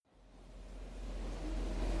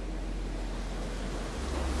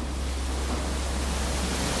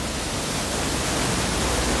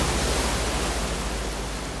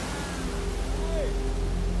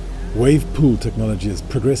Wave pool technology is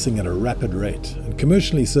progressing at a rapid rate, and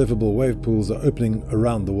commercially surfable wave pools are opening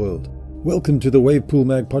around the world. Welcome to the Wave Pool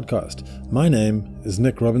Mag podcast. My name is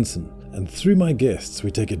Nick Robinson, and through my guests, we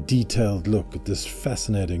take a detailed look at this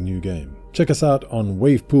fascinating new game. Check us out on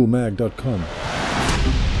wavepoolmag.com.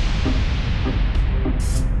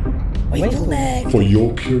 Wavepool Mag. For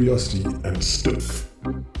your curiosity and stoke.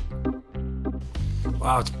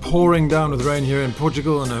 Wow, it's pouring down with rain here in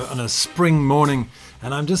Portugal on a spring morning,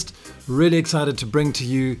 and I'm just really excited to bring to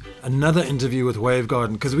you another interview with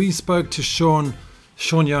Wavegarden, because we spoke to Sean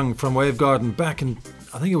Young from Wavegarden back in,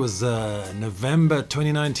 I think it was November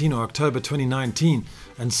 2019 or October 2019,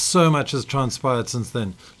 and so much has transpired since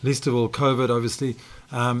then, least of all COVID, obviously.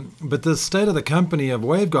 But the state of the company of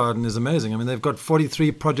Wavegarden is amazing. I mean, they've got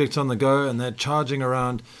 43 projects on the go, and they're charging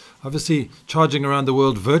around the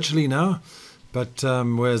world virtually now. But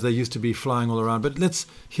whereas they used to be flying all around. But let's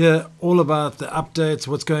hear all about the updates,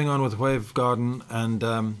 what's going on with Wavegarden, and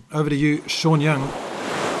over to you, Sean Young.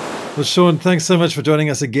 Well, Sean, thanks so much for joining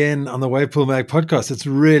us again on the Wavepool Mag podcast. It's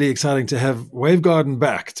really exciting to have Wavegarden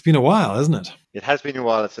back. It's been a while, hasn't it? It has been a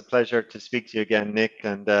while. It's a pleasure to speak to you again, Nick,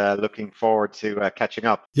 and looking forward to catching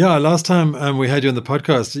up. Yeah, last time we had you on the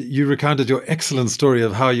podcast, you recounted your excellent story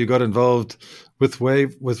of how you got involved with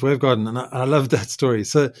Wavegarden, and I love that story.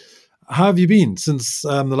 So how have you been since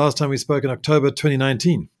the last time we spoke in October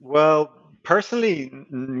 2019? Well, personally,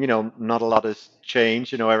 not a lot has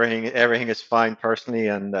changed. Everything is fine personally,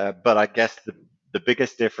 and but I guess the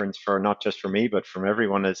biggest difference for not just for me, but from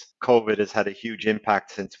everyone is COVID has had a huge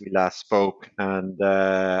impact since we last spoke. And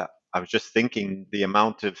I was just thinking the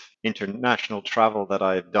amount of international travel that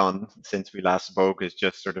I've done since we last spoke is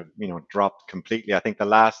just sort of, dropped completely. I think the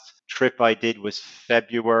last trip I did was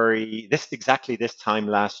February, exactly this time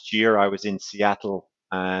last year. I was in Seattle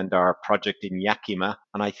and our project in Yakima.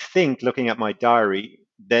 And I think looking at my diary,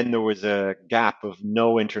 then there was a gap of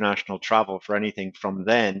no international travel for anything from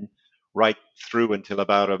then right through until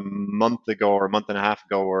about a month ago or a month and a half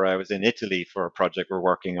ago, where I was in Italy for a project we're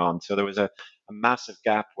working on. So there was a massive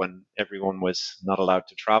gap when everyone was not allowed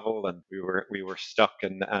to travel, and we were stuck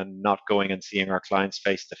and not going and seeing our clients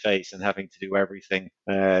face to face, and having to do everything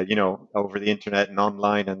over the internet and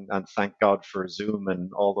online, and thank God for Zoom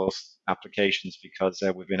and all those applications, because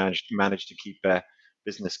we've managed to keep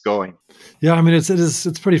business going. Yeah, I mean,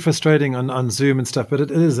 it's pretty frustrating on Zoom and stuff, but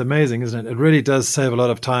it is amazing, isn't it? It really does save a lot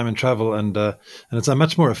of time and travel, and it's a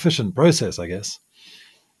much more efficient process, I guess.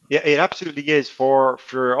 Yeah, it absolutely is. For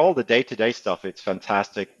all the day-to-day stuff, it's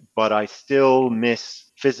fantastic, but I still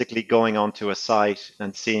miss physically going onto a site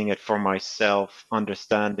and seeing it for myself,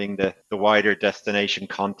 understanding the wider destination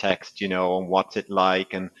context, and what's it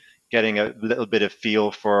like, and getting a little bit of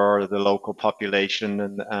feel for the local population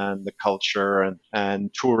and the culture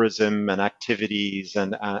and tourism and activities,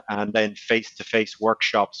 and then face-to-face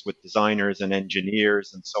workshops with designers and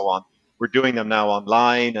engineers and so on. We're doing them now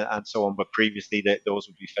online and so on, but previously those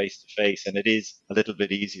would be face-to-face, and it is a little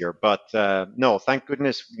bit easier. But no, thank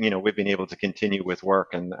goodness, we've been able to continue with work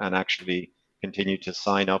and actually continue to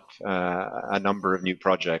sign up a number of new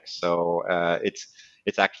projects. So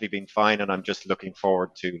it's actually been fine, and I'm just looking forward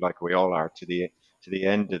to, like we all are, to the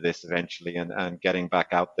end of this eventually, and getting back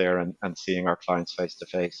out there and seeing our clients face to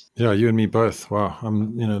face. Yeah, you and me both. Wow,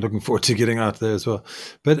 I'm looking forward to getting out there as well.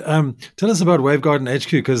 But tell us about Wavegarden HQ,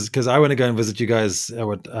 because I went to go and visit you guys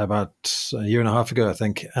about a year and a half ago, I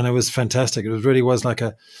think, and it was fantastic. It really was like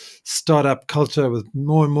a startup culture with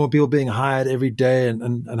more and more people being hired every day.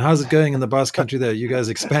 And how's it going in the Basque Country there? Are you guys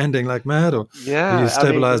expanding like mad, or are you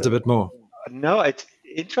stabilized a bit more? No, it's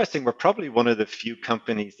interesting. We're probably one of the few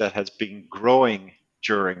companies that has been growing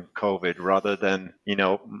during COVID, rather than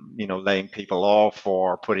laying people off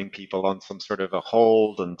or putting people on some sort of a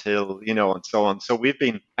hold until and so on. So we've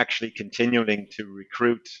been actually continuing to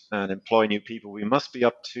recruit and employ new people. We must be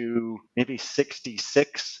up to maybe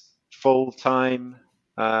 66 full-time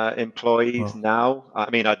employees now. I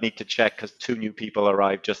mean, I'd need to check, because 2 new people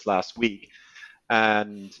arrived just last week.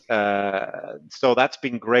 And so that's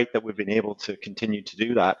been great that we've been able to continue to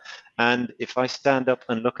do that. And if I stand up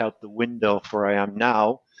and look out the window where I am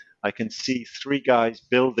now, I can see 3 guys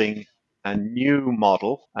building a new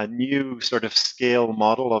model, a new sort of scale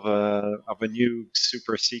model of a new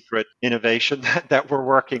super secret innovation that we're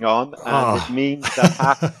working on. And it means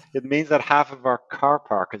that half of our car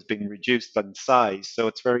park has been reduced in size. So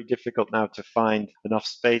it's very difficult now to find enough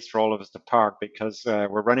space for all of us to park, because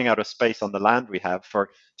we're running out of space on the land we have to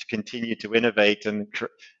continue to innovate and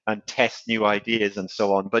test new ideas and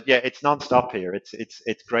so on. But yeah, it's nonstop here.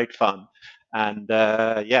 It's great fun. And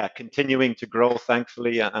continuing to grow,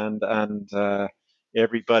 thankfully, and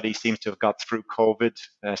everybody seems to have got through COVID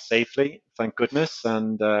safely, thank goodness.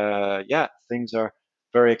 And yeah, things are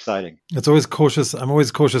very exciting. It's always cautious. I'm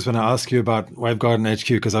always cautious when I ask you about Wave Garden HQ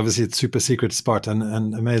because obviously it's super secret spot and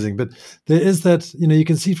amazing. But there is that, you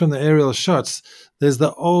can see from the aerial shots, there's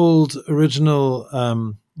the old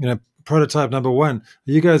original, prototype number one.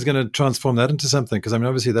 Are you guys going to transform that into something? Because I mean,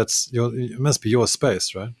 obviously it must be your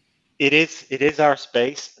space, right? It is our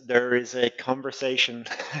space. There is a conversation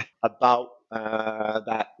about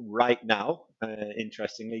that right now,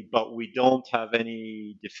 interestingly, but we don't have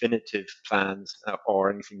any definitive plans or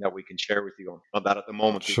anything that we can share with you on that at the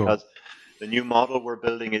moment, Sure. because the new model we're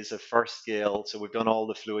building is a first scale. So we've done all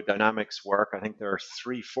the fluid dynamics work. I think there are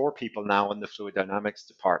 4 people now in the fluid dynamics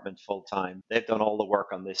department full time. They've done all the work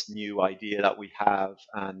on this new idea that we have,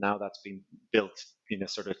 and now that's been built in a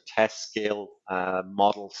sort of test scale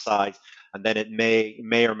model size, and then it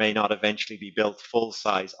may or may not eventually be built full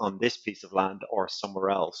size on this piece of land or somewhere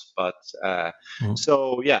else. But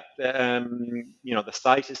so yeah, the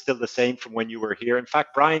site is still the same from when you were here. In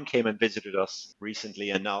fact, Brian came and visited us recently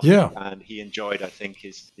enough, and he enjoyed, I think,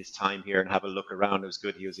 his time here and have a look around. It was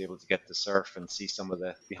good. He was able to get to surf and see some of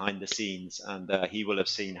the behind the scenes, and he will have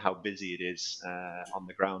seen how busy it is on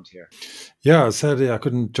the ground here. Yeah, sadly I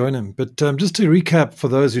couldn't join him. But just to recap, for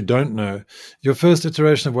those who don't know, your first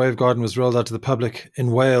iteration of Wave Garden was rolled out to the public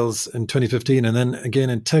in Wales in 2015 and then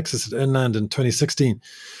again in Texas at Inland in 2016.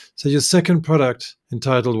 So your second product,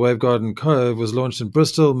 entitled Wave Garden Cove, was launched in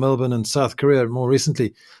Bristol, Melbourne, and South Korea more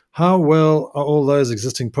recently. How well are all those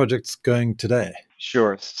existing projects going today?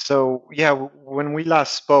 Sure. So, yeah, when we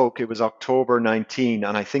last spoke, it was October 19,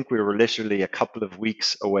 and I think we were literally a couple of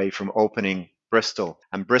weeks away from opening Bristol.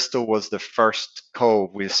 And Bristol was the first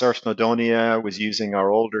cove. Surf Snowdonia was using our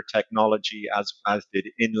older technology, as did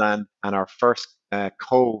Inland, and our first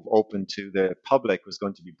cove open to the public was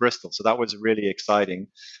going to be Bristol. So that was really exciting.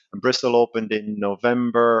 And Bristol opened in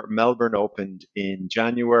November, Melbourne opened in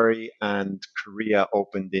January, and Korea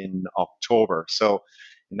opened in October. So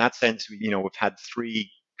in that sense, we've had 3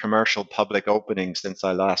 commercial public openings since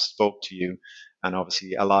I last spoke to you. And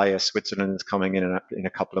obviously, Elias, Switzerland is coming in a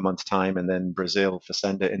couple of months' time, and then Brazil,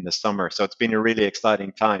 Fazenda in the summer. So it's been a really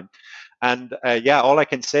exciting time. And all I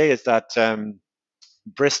can say is that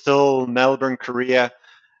Bristol, Melbourne, Korea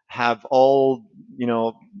have all,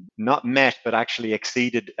 not met, but actually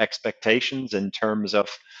exceeded expectations in terms of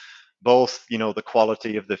both, the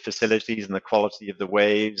quality of the facilities and the quality of the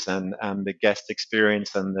waves and the guest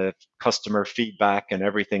experience and the customer feedback and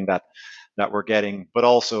everything that we're getting, but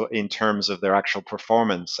also in terms of their actual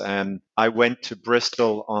performance. And I went to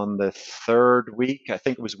Bristol on the 3rd week. I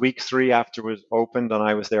think it was week 3 after it was opened, and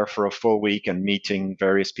I was there for a full week and meeting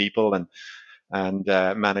various people and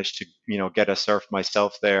managed to get a surf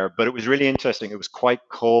myself there. But it was really interesting. It was quite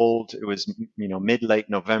cold. It was mid-late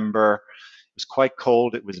November. It was quite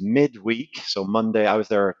cold. It was midweek, so Monday. I was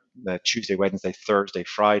there Tuesday, Wednesday, Thursday,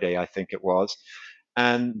 Friday, I think it was.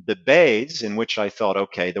 And the bays, in which I thought,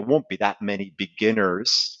 okay, there won't be that many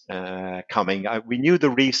beginners coming. We knew the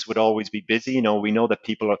reefs would always be busy. We know that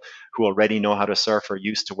people who already know how to surf are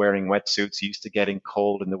used to wearing wetsuits, used to getting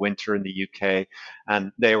cold in the winter in the UK,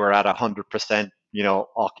 and they were at 100%,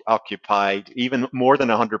 occupied, even more than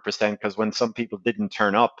 100%, because when some people didn't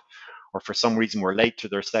turn up, or for some reason were late to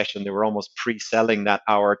their session, they were almost pre-selling that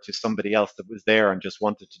hour to somebody else that was there and just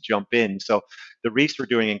wanted to jump in. So the reefs were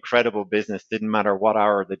doing incredible business. Didn't matter what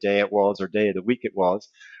hour of the day it was or day of the week it was.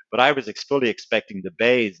 But I was fully expecting the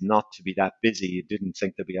bays not to be that busy. You didn't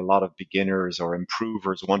think there'd be a lot of beginners or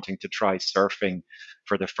improvers wanting to try surfing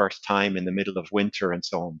for the first time in the middle of winter and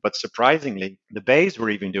so on. But surprisingly, the bays were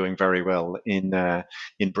even doing very well in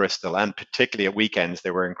Bristol, and particularly at weekends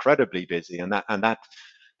they were incredibly busy, and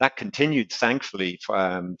that continued, thankfully,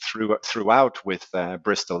 throughout with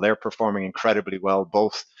Bristol. They're performing incredibly well,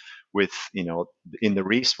 both with, in the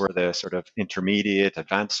reefs where the sort of intermediate,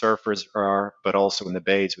 advanced surfers are, but also in the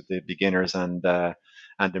bays with the beginners and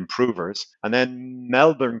improvers. And then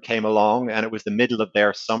Melbourne came along, and it was the middle of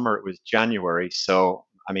their summer. It was January, so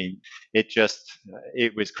I mean,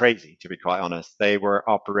 it was crazy, to be quite honest. They were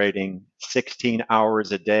operating 16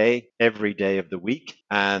 hours a day, every day of the week,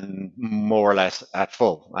 and more or less at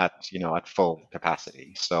full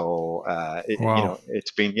capacity. So, Wow.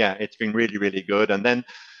 it's been really, really good. And then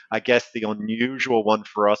I guess the unusual one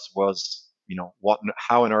for us was,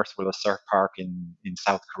 how on earth will a surf park in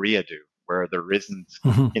South Korea do? where there isn't.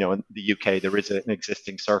 Mhm. In the UK, there is an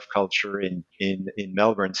existing surf culture in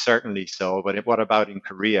Melbourne, certainly so. But what about in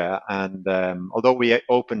Korea? And although we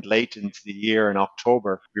opened late into the year in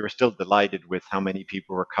October, we were still delighted with how many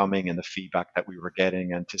people were coming and the feedback that we were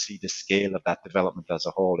getting, and to see the scale of that development as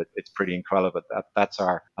a whole, it's pretty incredible. That's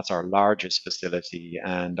our largest facility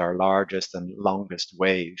and our largest and longest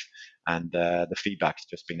wave, and the feedback's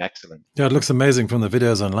just been excellent. Yeah, it looks amazing from the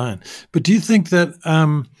videos online. But do you think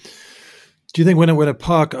when a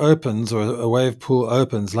park opens or a wave pool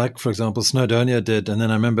opens, like for example Snowdonia did, and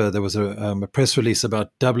then I remember there was a press release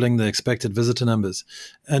about doubling the expected visitor numbers,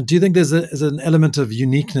 and do you think there's an element of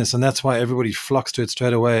uniqueness, and that's why everybody flocks to it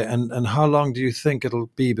straight away? And how long do you think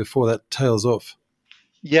it'll be before that tails off?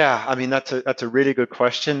 Yeah, I mean that's a really good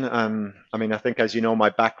question. I mean, I think, as you know, my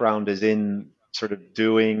background is in sort of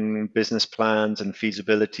doing business plans and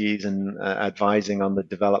feasibilities and advising on the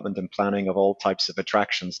development and planning of all types of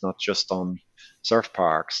attractions, not just on surf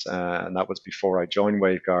parks. And that was before I joined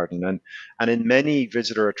Wave Garden. And in many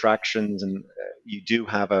visitor attractions, and you do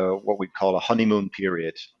have a what we call a honeymoon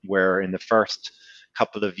period, where in the first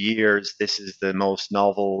couple of years, this is the most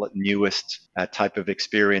novel, newest type of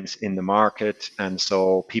experience in the market. And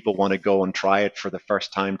so people want to go and try it for the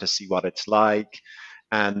first time to see what it's like.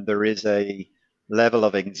 And there is a level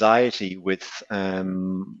of anxiety with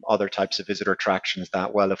other types of visitor attractions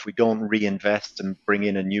that, well, if we don't reinvest and bring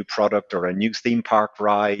in a new product or a new theme park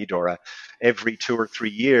ride every 2 or 3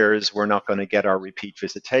 years, we're not going to get our repeat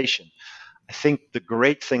visitation. I think the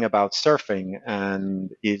great thing about surfing and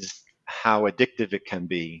is how addictive it can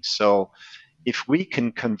be. So if we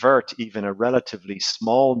can convert even a relatively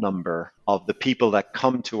small number of the people that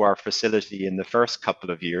come to our facility in the first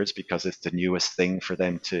couple of years, because it's the newest thing for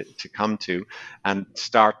them to come to and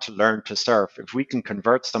start to learn to surf, if we can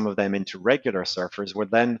convert some of them into regular surfers,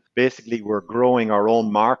 we're growing our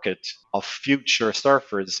own market of future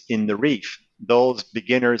surfers in the reef. Those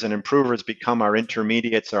beginners and improvers become our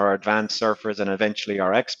intermediates, our advanced surfers, and eventually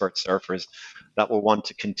our expert surfers that will want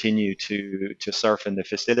to continue to surf in the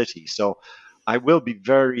facility. So I will be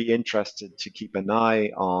very interested to keep an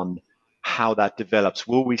eye on how that develops.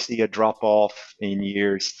 Will we see a drop off in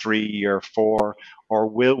years 3 or 4, or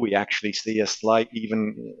will we actually see a slight,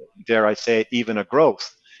 even, dare I say it, even a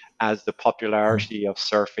growth as the popularity of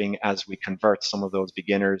surfing, as we convert some of those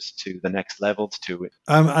beginners to the next levels to it?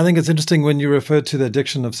 I think it's interesting when you refer to the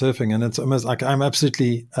addiction of surfing, and it's almost like I'm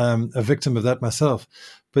absolutely a victim of that myself.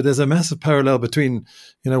 But there's a massive parallel between,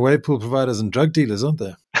 wave pool providers and drug dealers, aren't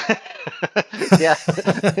there? Yeah,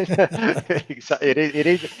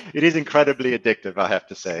 it is incredibly addictive, I have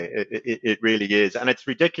to say. It really is, and it's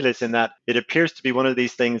ridiculous in that it appears to be one of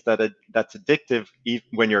these things that's addictive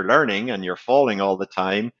when you're learning and you're falling all the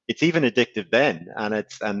time. It's even addictive then, and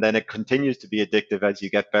then it continues to be addictive as you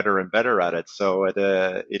get better and better at it. So it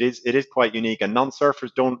is quite unique, and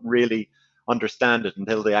non-surfers don't really understand it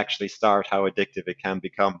until they actually start how addictive it can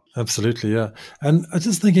become. Absolutely, yeah. And I was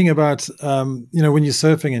just thinking about, when you're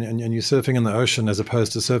surfing and you're surfing in the ocean as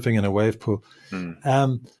opposed to surfing in a wave pool.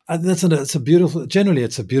 And generally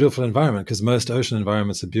it's a beautiful environment, because most ocean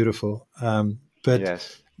environments are beautiful. But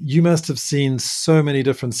Yes. you must have seen so many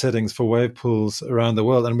different settings for wave pools around the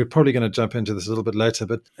world, and we're probably going to jump into this a little bit later.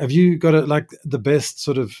 But have you got the best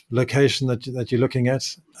sort of location that you're looking at,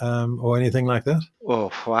 or anything like that?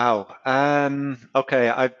 Oh, wow. Okay,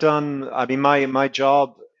 I mean, my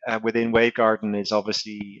job within Wave Garden is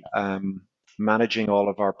obviously managing all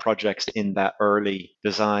of our projects in that early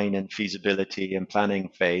design and feasibility and planning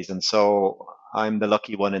phase. And so I'm the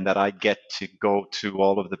lucky one in that I get to go to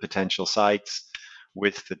all of the potential sites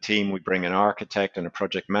with the team. We bring an architect and a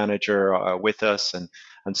project manager with us, and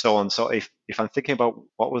so on. So if I'm thinking about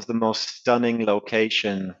what was the most stunning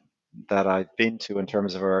location that I've been to in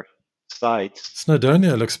terms of our sites,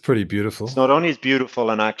 Snowdonia looks pretty beautiful. Snowdonia is beautiful,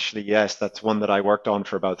 and actually, yes, that's one that I worked on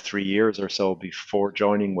for about 3 years or so before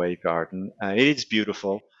joining Wave Garden. It is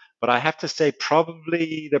beautiful, but I have to say,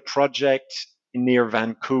 probably the project near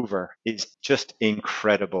Vancouver is just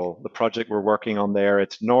incredible. The project we're working on there,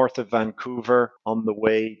 it's north of Vancouver on the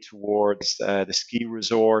way towards the ski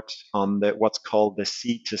resort on what's called the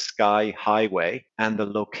Sea to Sky Highway. And the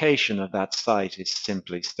location of that site is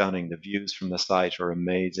simply stunning. The views from the site are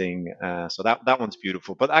amazing. So that one's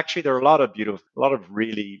beautiful. But actually, there are a lot of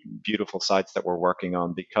really beautiful sites that we're working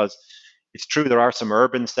on, because it's true there are some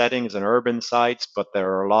urban settings and urban sites, but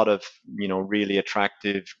there are a lot of really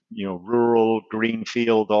attractive rural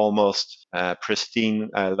greenfield, almost pristine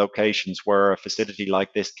locations where a facility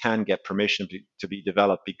like this can get permission to be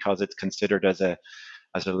developed, because it's considered as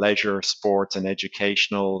as a leisure, sports, and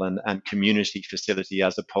educational and community facility,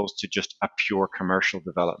 as opposed to just a pure commercial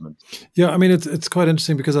development. Yeah, I mean it's quite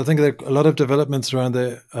interesting because I think there are a lot of developments around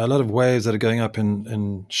there, a lot of waves that are going up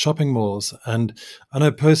in shopping malls, and I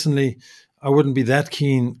know personally I wouldn't be that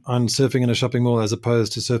keen on surfing in a shopping mall as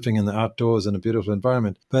opposed to surfing in the outdoors in a beautiful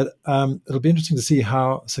environment. But it'll be interesting to see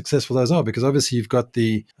how successful those are, because obviously you've got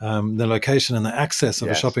the location and the access of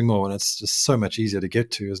a Yes. shopping mall, and it's just so much easier to get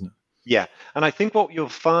to, isn't it? Yeah, and I think what you'll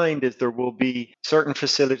find is there will be certain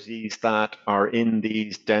facilities that are in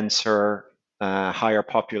these denser, higher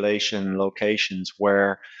population locations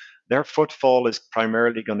where their footfall is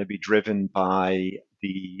primarily going to be driven by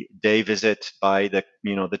the day visit, by the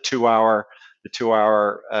 2 hour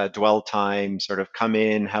dwell time. Sort of come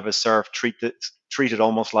in, have a surf, treat it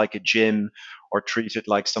almost like a gym, or treat it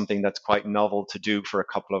like something that's quite novel to do for a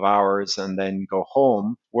couple of hours and then go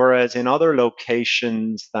home. Whereas in other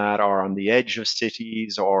locations that are on the edge of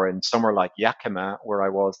cities, or in somewhere like Yakima, where I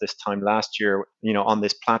was this time last year, on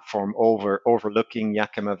this platform overlooking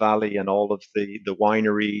Yakima Valley and all of the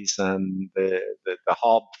wineries and the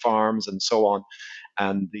hop farms and so on,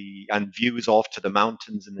 and views off to the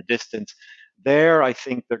mountains in the distance. There, I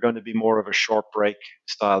think they're going to be more of a short break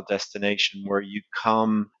style destination where you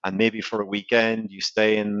come and maybe for a weekend you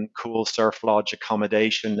stay in cool surf lodge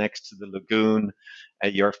accommodation next to the lagoon.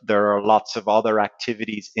 There are lots of other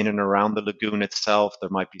activities in and around the lagoon itself. There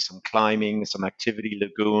might be some climbing, some activity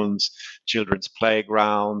lagoons, children's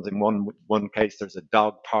playgrounds. In one case, there's a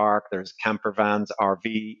dog park. There's camper vans,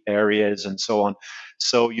 RV areas, and so on.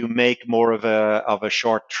 So you make more of a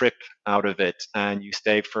short trip out of it, and you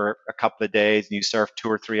stay for a couple of days, and you surf 2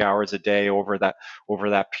 or 3 hours a day over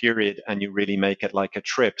that period, and you really make it like a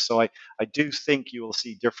trip. So I do think you will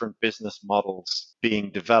see different business models being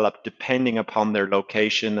developed depending upon their location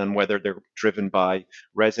and whether they're driven by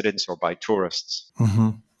residents or by tourists. Mm-hmm.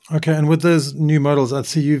 Okay, and with those new models, I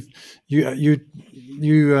see you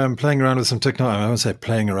playing around with some technology. I won't say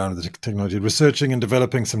playing around with the technology, researching and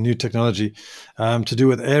developing some new technology to do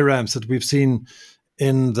with air ramps that we've seen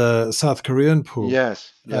in the South Korean pool.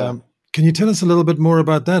 Yes. Yeah. Can you tell us a little bit more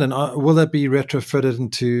about that? And will that be retrofitted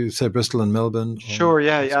into, say, Bristol and Melbourne? Sure.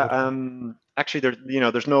 Yeah. Actually,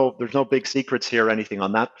 there's no big secrets here or anything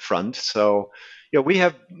on that front. So,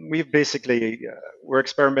 we've basically we're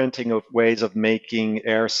experimenting with ways of making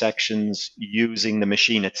air sections using the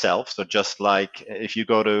machine itself. So just like if you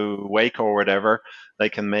go to Waco or whatever, they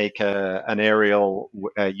can make an aerial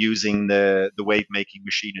using the wave making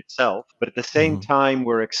machine itself. But at the same time,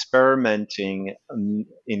 we're experimenting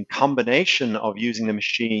in combination of using the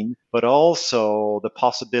machine, but also the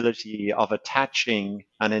possibility of attaching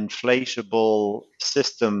an inflatable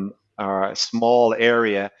system or a small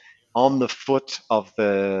area on the foot of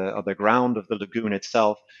the ground of the lagoon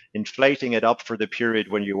itself, inflating it up for the period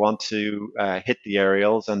when you want to hit the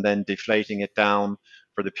aerials, and then deflating it down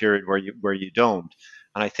for the period where you don't.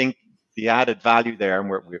 And I think the added value there, and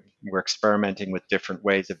we're experimenting with different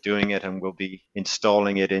ways of doing it, and we'll be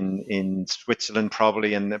installing it in Switzerland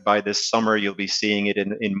probably, and by this summer you'll be seeing it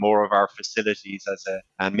in more of our facilities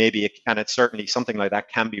and it's certainly something like that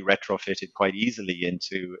can be retrofitted quite easily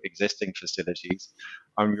into existing facilities.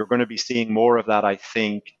 And you're going to be seeing more of that, I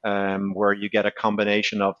think, where you get a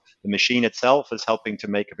combination of the machine itself is helping to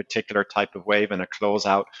make a particular type of wave and a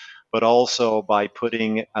closeout, but also by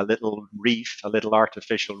putting a little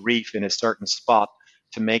artificial reef in a certain spot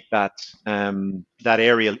to make that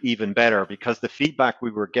aerial even better. Because the feedback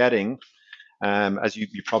we were getting, as you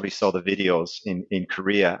probably saw the videos in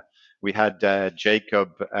Korea, we had Jacob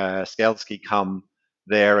Skelski come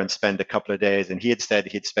there and spend a couple of days, and he had said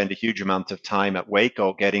he'd spend a huge amount of time at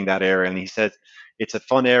Waco getting that area, and he said it's a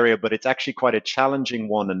fun area, but it's actually quite a challenging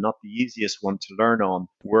one and not the easiest one to learn on.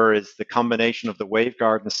 Whereas the combination of the wave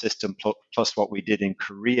garden system plus what we did in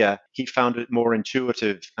Korea, he found it more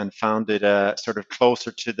intuitive and found it sort of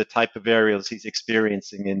closer to the type of aerials he's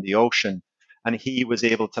experiencing in the ocean. And he was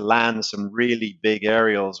able to land some really big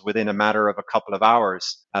aerials within a matter of a couple of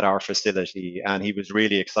hours at our facility, and he was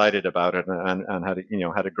really excited about it and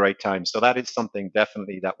had a great time. So that is something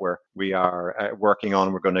definitely that we are working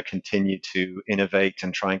on. We're going to continue to innovate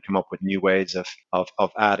and try and come up with new ways of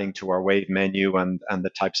adding to our wave menu and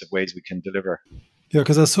the types of ways we can deliver. Yeah,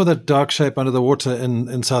 because I saw that dark shape under the water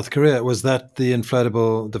in South Korea. Was that the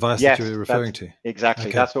inflatable device that you were referring to? Exactly.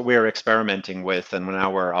 Okay. That's what we're experimenting with. And now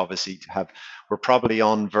we're probably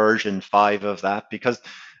on version 5 of that, because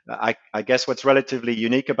I guess what's relatively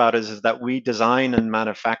unique about us is that we design and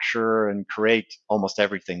manufacture and create almost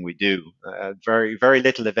everything we do. Very, very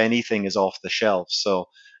little, if anything, is off the shelf. So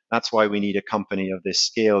that's why we need a company of this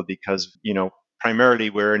scale, because, primarily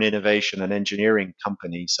we're an innovation and engineering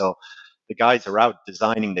company. So the guys are out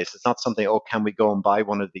designing this. It's not something, oh, can we go and buy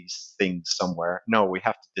one of these things somewhere? No, we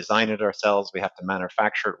have to design it ourselves. We have to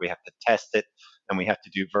manufacture it. We have to test it. And we have to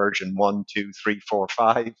do version 1, 2, 3, 4,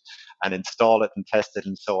 5 and install it and test it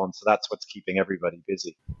and so on. So that's what's keeping everybody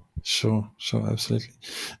busy. Sure, absolutely.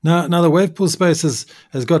 Now the wave pool space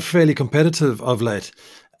has got fairly competitive of late.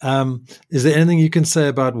 Is there anything you can say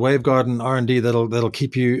about Wavegarden R&D that'll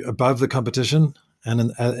keep you above the competition and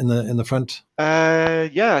in the front?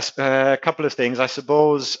 Yes, a couple of things. I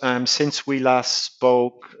suppose since we last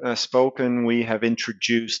spoken, we have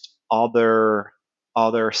introduced other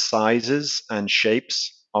sizes and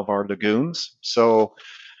shapes of our lagoons. So,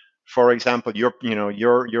 for example, you're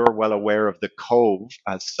well aware of the Cove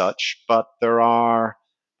as such, but there are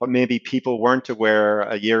what maybe people weren't aware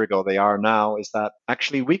a year ago, they are now, is that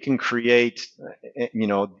actually we can create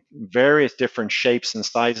various different shapes and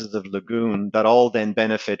sizes of lagoon that all then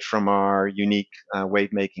benefit from our unique wave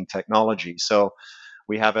making technology. So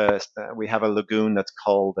we have a lagoon that's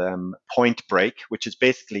called Point Break, which is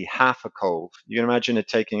basically half a cove. You can imagine it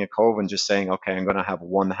taking a cove and just saying, okay, I'm going to have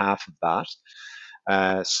one half of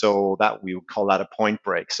that. So that we would call that a point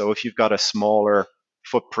break. So if you've got a smaller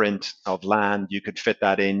footprint of land, you could fit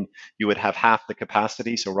that in. You would have half the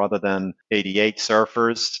capacity. So rather than 88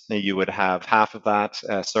 surfers, you would have half of that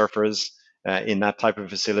surfers in that type of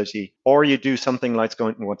facility. Or you do something like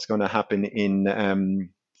what's going to happen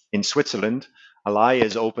in Switzerland. Alaya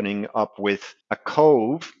is opening up with a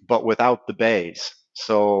cove, but without the bays.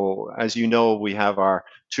 So as you know, we have our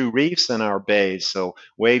 2 reefs and our bays. So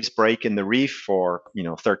waves break in the reef for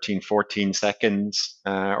 13, 14 seconds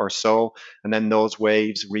or so, and then those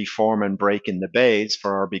waves reform and break in the bays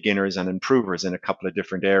for our beginners and improvers in a couple of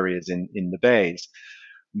different areas in the bays.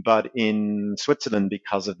 But in Switzerland,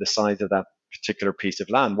 because of the size of that particular piece of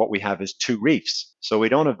land, what we have is 2 reefs. So we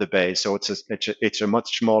don't have the bays. So it's a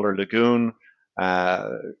much smaller lagoon,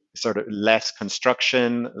 sort of less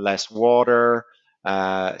construction, less water.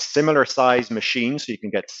 Similar size machines, so you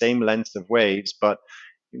can get same lengths of waves, but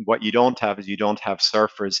what you don't have is you don't have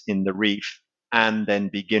surfers in the reef and then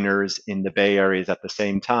beginners in the bay areas at the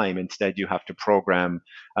same time. Instead, you have to program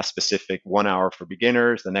a specific 1 hour for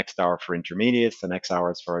beginners, the next hour for intermediates, the next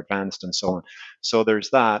hour is for advanced, and so on. So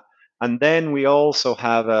there's that. And then we also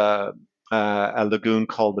have a lagoon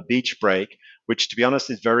called the Beach Break, which, to be honest,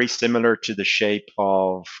 is very similar to the shape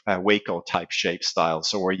of Waco type shape style.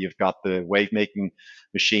 So where you've got the wave making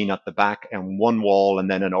machine at the back and one wall and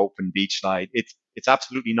then an open beach slide. It's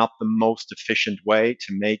absolutely not the most efficient way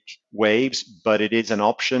to make waves, but it is an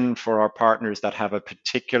option for our partners that have a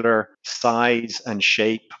particular size and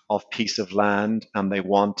shape of piece of land, and they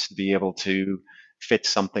want to be able to fit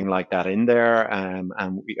something like that in there,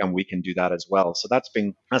 and we can do that as well. So that's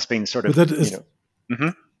been sort of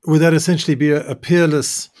Would that essentially be a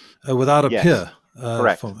peerless without a peer?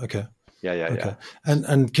 Correct. Okay. Yeah. Okay.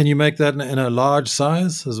 And can you make that in a large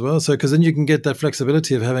size as well? So because then you can get that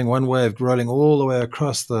flexibility of having one wave rolling all the way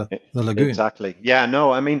across the lagoon. Exactly. Yeah.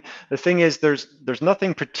 No. I mean, the thing is, there's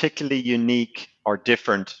nothing particularly unique or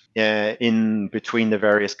different in between the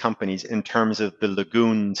various companies in terms of the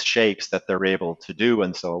lagoons shapes that they're able to do,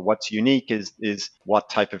 and so what's unique is what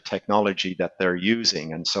type of technology that they're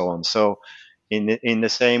using, and so on. So in the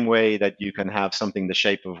same way that you can have something the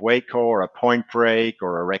shape of Waco or a Point Break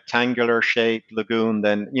or a rectangular shaped lagoon,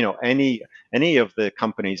 then any of the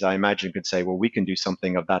companies I imagine could say, well, we can do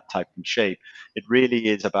something of that type of shape. It really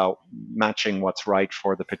is about matching what's right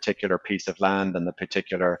for the particular piece of land and the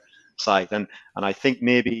particular site. And I think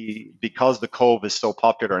maybe because the Cove is so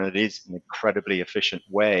popular and it is an incredibly efficient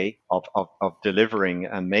way of delivering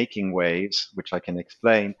and making waves, which I can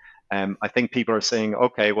explain, I think people are saying,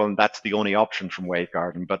 okay, well, that's the only option from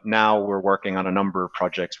Wavegarden. But now we're working on a number of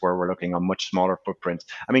projects where we're looking on much smaller footprints.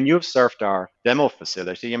 I mean, you've surfed our demo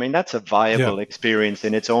facility. I mean, that's a viable experience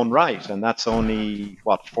in its own right. And that's only,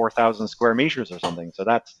 4,000 square meters or something. So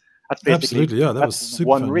that's basically absolutely, yeah, that was super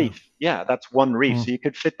one fun, reef. Yeah, that's one reef. So you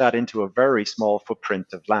could fit that into a very small footprint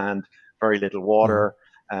of land, very little water.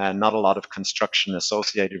 And not a lot of construction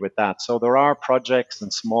associated with that. So there are projects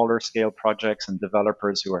and smaller scale projects and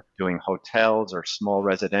developers who are doing hotels or small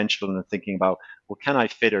residential and thinking about, well, can I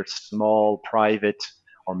fit a small private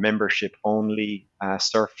or membership only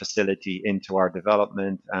surf facility into our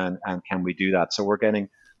development, and can we do that? So we're getting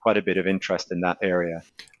quite a bit of interest in that area.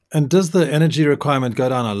 And does the energy requirement go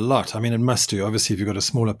down a lot? I mean, it must do, obviously, if you've got a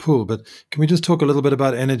smaller pool. But can we just talk a little bit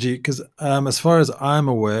about energy? Because as far as I'm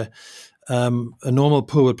aware, a normal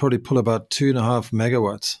pool would probably pull about 2.5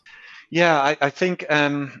 megawatts. Yeah, I think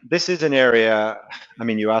this is an area. I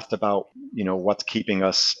mean, you asked about what's keeping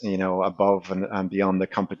us above and beyond the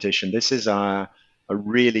competition. This is a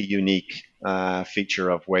really unique feature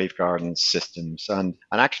of Wavegarden's systems, and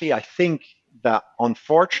actually, I think that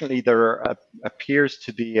unfortunately there appears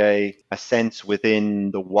to be a sense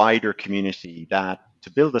within the wider community that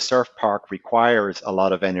to build a surf park requires a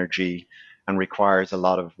lot of energy and requires a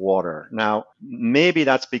lot of water. Now, maybe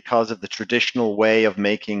that's because of the traditional way of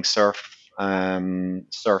making surf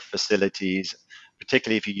facilities,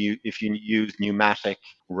 particularly if you use pneumatic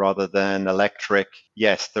rather than electric.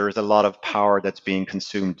 Yes, there is a lot of power that's being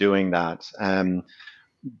consumed doing that.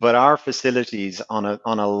 But our facilities on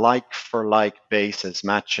a like for like basis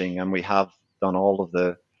matching, and we have done all of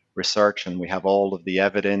the research and we have all of the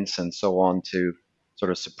evidence and so on to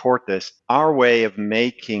sort of support this. Our way of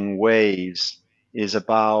making waves is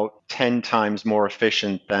about 10 times more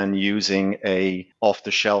efficient than using a off the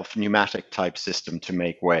shelf pneumatic type system to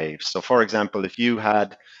make waves. So for example, if you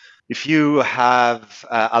have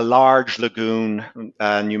a large lagoon,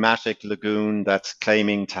 a pneumatic lagoon that's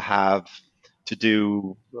claiming to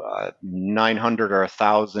do 900 or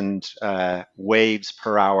 1,000 waves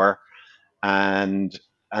per hour, and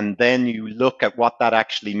then you look at what that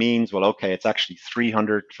actually means. Well, okay, it's actually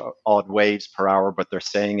 300 odd waves per hour, but they're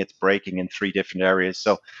saying it's breaking in 3 different areas.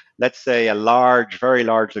 So let's say a large, very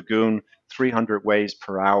large lagoon, 300 waves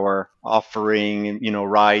per hour, offering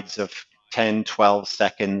rides of 10, 12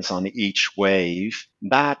 seconds on each wave.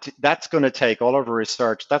 That's going to take all of our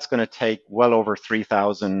research. That's going to take well over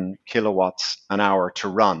 3,000 kilowatts an hour to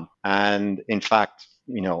run. And in fact,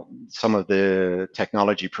 some of the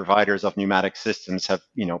technology providers of pneumatic systems have,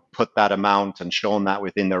 put that amount and shown that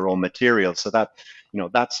within their own materials. So that,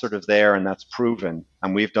 that's sort of there and that's proven.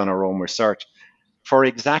 And we've done our own research for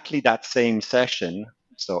exactly that same session.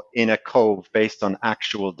 So in a cove, based on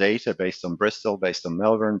actual data, based on Bristol, based on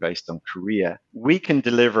Melbourne, based on Korea, we can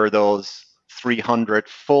deliver those 300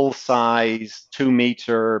 full size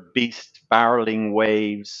 2-meter beast barreling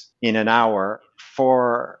waves in an hour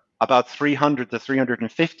for about 300 to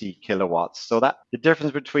 350 kilowatts. So that the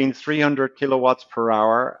difference between 300 kilowatts per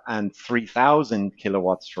hour and 3,000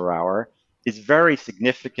 kilowatts per hour is very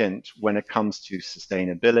significant when it comes to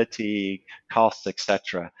sustainability, costs,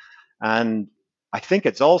 etc. And I think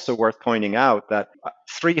it's also worth pointing out that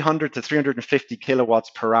 300 to 350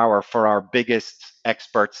 kilowatts per hour for our biggest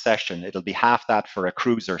expert session. It'll be half that for a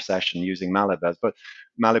cruiser session using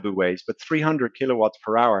Malibu waves, but 300 kilowatts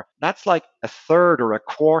per hour, that's like a third or a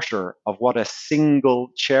quarter of what a single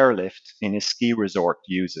chairlift in a ski resort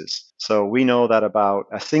uses. So we know that about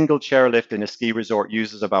a single chairlift in a ski resort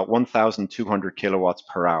uses about 1,200 kilowatts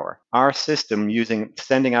per hour. Our system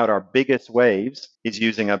sending out our biggest waves is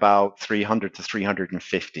using about 300 to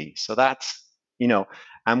 350. So that's,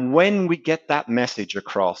 and when we get that message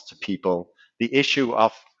across to people, the issue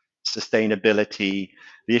of sustainability,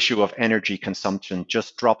 the issue of energy consumption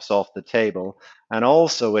just drops off the table. And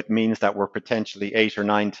also it means that we're potentially 8 or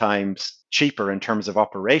 9 times cheaper in terms of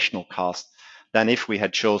operational cost than if we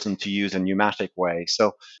had chosen to use a pneumatic way.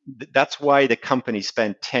 So that's why the company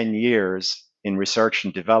spent 10 years in research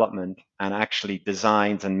and development and actually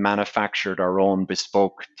designed and manufactured our own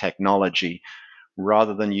bespoke technology,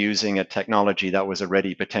 rather than using a technology that was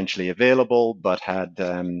already potentially available but had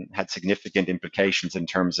significant implications in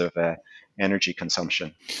terms of energy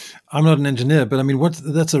consumption. I'm not an engineer, but I mean,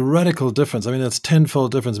 that's a radical difference. I mean, that's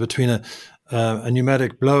tenfold difference between a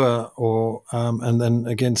pneumatic blower and then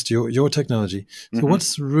against your technology. So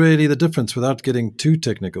what's really the difference without getting too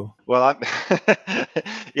technical? Well,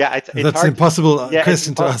 yeah, it's that's hard impossible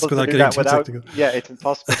question to ask without getting too technical. Yeah, it's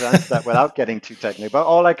impossible to answer that without getting too technical. But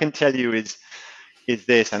all I can tell you is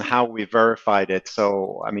this and how we verified it.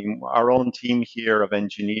 So, I mean, our own team here of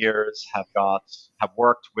engineers have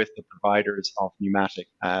worked with the providers of pneumatic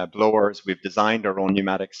blowers. We've designed our own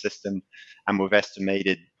pneumatic system, and we've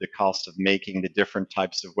estimated the cost of making the different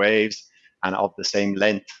types of waves and of the same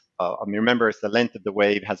length. I mean, remember, it's the length of the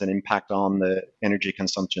wave has an impact on the energy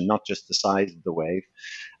consumption, not just the size of the wave.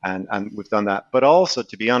 And we've done that. But also,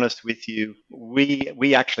 to be honest with you,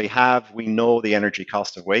 we actually we know the energy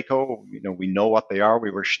cost of Waco. We know what they are.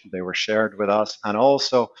 They were shared with us. And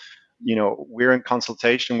also, we're in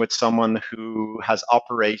consultation with someone who has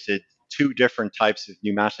operated 2 different types of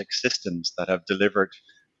pneumatic systems that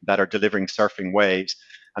are delivering surfing waves.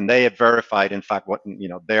 And they have verified, in fact, what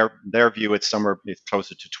their view it's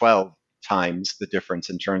closer to 12 times the difference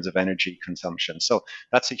in terms of energy consumption. So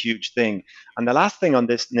that's a huge thing. And the last thing on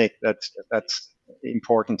this, Nick, that's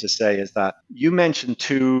important to say is that you mentioned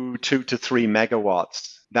 2 to 3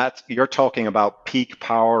 megawatts. That's you're talking about peak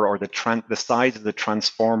power or the size of the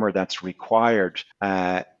transformer that's required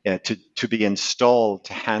to be installed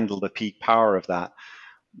to handle the peak power of that.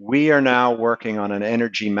 We are now working on an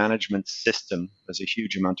energy management system. There's a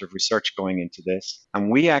huge amount of research going into this. And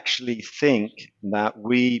we actually think that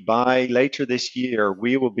by later this year,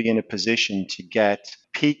 we will be in a position to get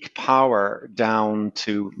peak power down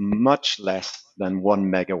to much less than 1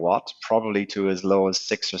 megawatt, probably to as low as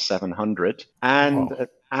 600 or 700,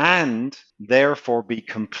 and therefore be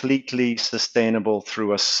completely sustainable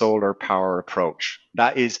through a solar power approach.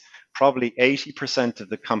 That is probably 80% of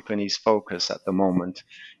the company's focus at the moment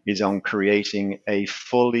is on creating a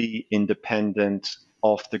fully independent,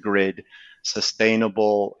 off the grid,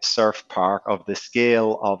 sustainable surf park of the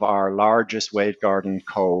scale of our largest Wavegarden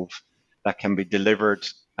Cove that can be delivered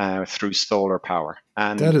through solar power.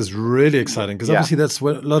 And that is really exciting because obviously that's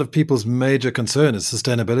what a lot of people's major concern is,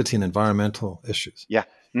 sustainability and environmental issues. Yeah.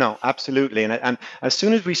 No, absolutely. And as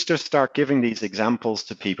soon as we just start giving these examples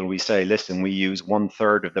to people, we say, listen, we use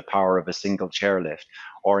 1/3 of the power of a single chairlift,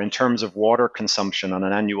 or in terms of water consumption on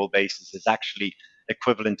an annual basis, is actually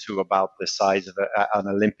equivalent to about the size of an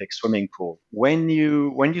Olympic swimming pool. When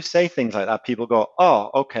you say things like that, people go, oh,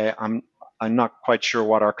 okay, I'm not quite sure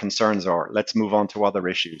what our concerns are. Let's move on to other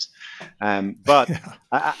issues. But yeah.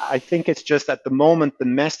 I think it's just at the moment,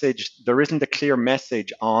 there isn't a clear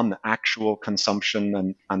message on actual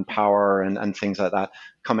consumption and power and things like that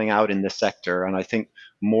coming out in the sector. And I think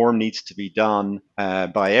more needs to be done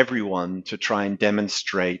by everyone to try and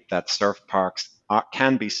demonstrate that surf parks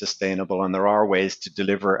can be sustainable, and there are ways to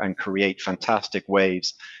deliver and create fantastic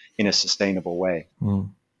waves in a sustainable way. Mm.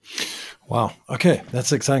 Wow. Okay,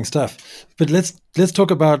 that's exciting stuff. But let's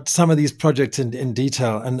talk about some of these projects in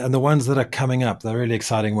detail and the ones that are coming up, the really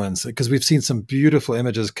exciting ones, because we've seen some beautiful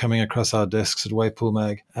images coming across our desks at Wavepool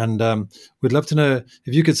Mag. And we'd love to know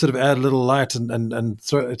if you could sort of add a little light and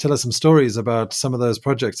tell us some stories about some of those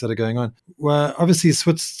projects that are going on. Well, obviously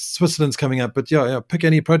Switzerland's coming up, but yeah, pick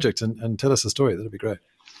any project and tell us a story. That'd be great.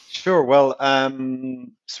 Sure. Well,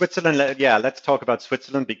 Switzerland. Let's talk about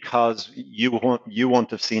Switzerland because you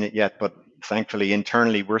won't have seen it yet, but thankfully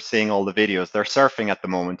internally we're seeing all the videos. They're surfing at the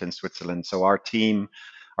moment in Switzerland. So our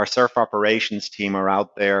surf operations team are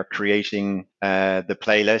out there creating the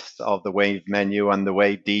playlist of the Wave menu, and the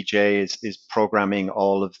Wave DJ is programming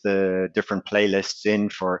all of the different playlists in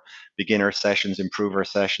for beginner sessions, improver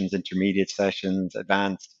sessions, intermediate sessions,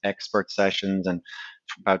 advanced expert sessions, and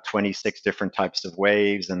about 26 different types of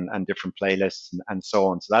waves and different playlists and so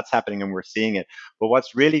on. So that's happening and we're seeing it. But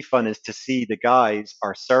what's really fun is to see the guys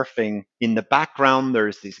are surfing. In the background,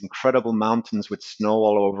 there's these incredible mountains with snow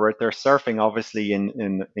all over it. They're surfing obviously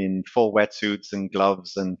in full wetsuits and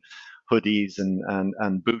gloves and hoodies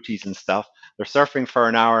and booties and stuff. They're surfing for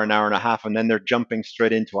an hour and a half, and then they're jumping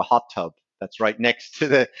straight into a hot tub that's right next to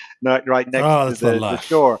the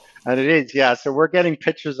shore. And it is, yeah. So we're getting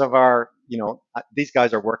pictures of these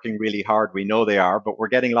guys are working really hard. We know they are, but we're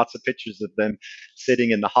getting lots of pictures of them sitting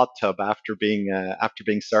in the hot tub after being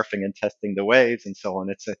surfing and testing the waves and so on.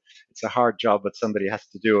 It's a hard job, but somebody has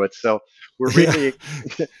to do it. So we're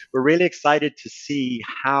really excited to see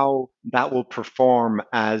how that will perform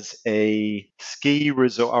as a ski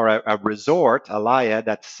resort or a resort, Alaya,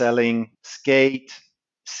 that's selling skate,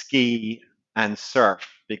 ski, and surf,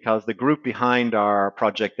 because the group behind our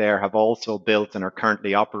project there have also built and are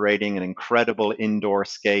currently operating an incredible indoor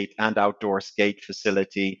skate and outdoor skate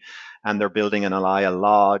facility, and they're building an Alaya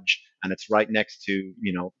Lodge, and it's right next to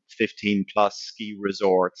 15 plus ski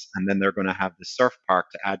resorts, and then they're going to have the surf park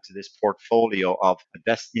to add to this portfolio of a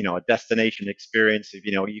destination experience. If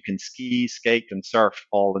you can ski, skate, and surf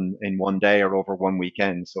all in one day or over one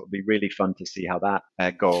weekend, so it'll be really fun to see how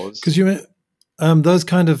that goes. Because those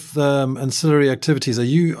kind of ancillary activities, are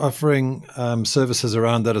you offering services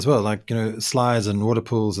around that as well, like slides and water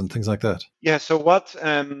pools and things like that? Yeah. So what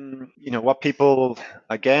people,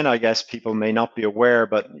 again, I guess people may not be aware,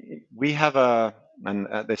 but we have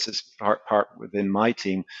this is part within my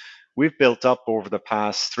team. We've built up over the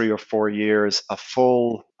past 3 or 4 years a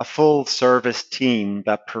full service team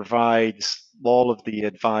that provides all of the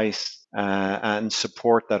advice and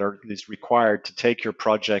support that is required to take your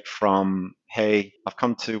project from, hey, I've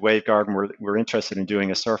come to Wavegarden, we're interested in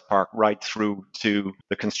doing a surf park, right through to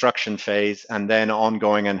the construction phase, and then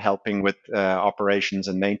ongoing and helping with operations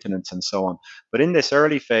and maintenance and so on. But in this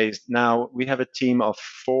early phase, now we have a team of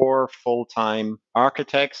 4 full-time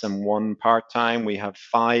architects and 1 part-time. We have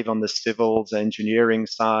 5 on the civils engineering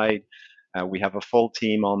side. We have a full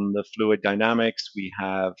team on the fluid dynamics. We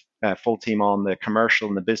have a full team on the commercial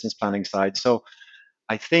and the business planning side. So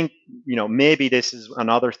I think, maybe this is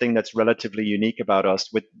another thing that's relatively unique about us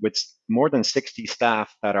with more than 60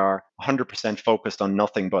 staff that are 100% focused on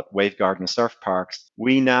nothing but Wavegarden surf parks.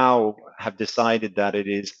 We now have decided that it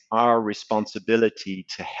is our responsibility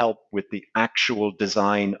to help with the actual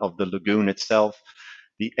design of the lagoon itself,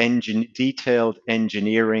 the detailed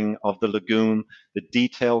engineering of the lagoon, the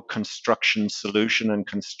detailed construction solution and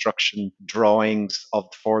construction drawings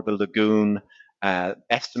for the lagoon,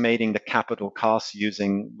 estimating the capital costs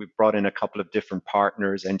we've brought in a couple of different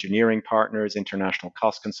partners, engineering partners, international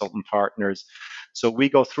cost consultant partners. So we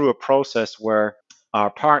go through a process where our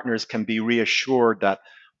partners can be reassured that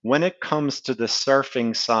when it comes to the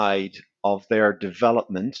surfing side of their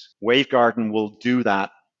development, Wavegarden will do that,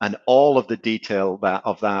 and all of the detail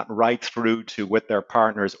of that right through to with their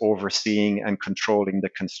partners overseeing and controlling the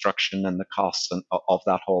construction and the costs of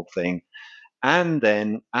that whole thing. And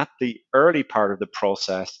then at the early part of the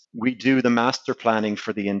process, we do the master planning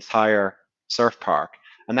for the entire surf park.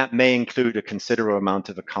 And that may include a considerable amount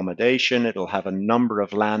of accommodation. It'll have a number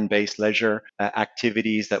of land-based leisure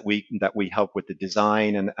activities that we help with the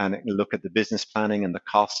design and look at the business planning and the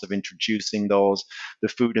costs of introducing those, the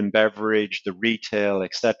food and beverage, the retail,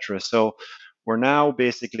 etc. So we're now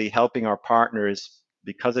basically helping our partners,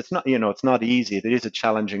 because it's not easy. It is a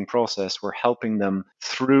challenging process. We're helping them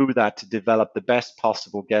through that to develop the best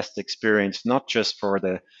possible guest experience, not just for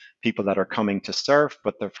the people that are coming to surf,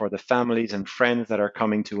 but for the families and friends that are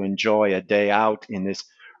coming to enjoy a day out in this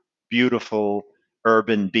beautiful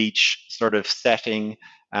urban beach sort of setting.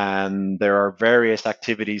 And there are various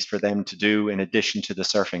activities for them to do in addition to the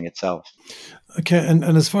surfing itself. Okay, and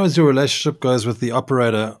as far as your relationship goes with the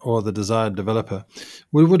operator or the desired developer,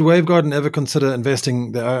 would Wavegarden ever consider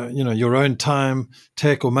investing your own time,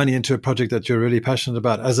 tech, or money into a project that you're really passionate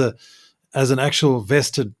about as an actual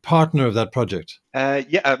vested partner of that project?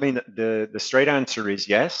 Yeah, I mean, the straight answer is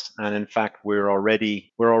yes, and in fact, we're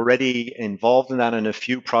already involved in that in a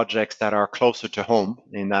few projects that are closer to home,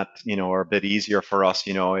 in that are a bit easier for us,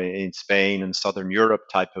 in Spain and Southern Europe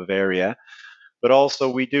type of area. But also,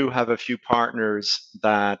 we do have a few partners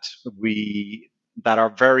that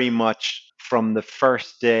are very much from the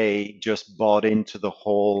first day just bought into the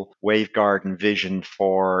whole Wavegarden vision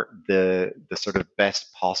for the sort of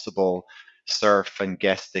best possible surf and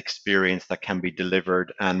guest experience that can be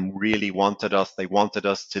delivered, and really they wanted us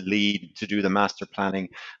to lead, to do the master planning.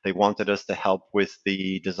 They wanted us to help with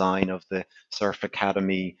the design of the surf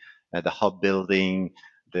academy, the hub building,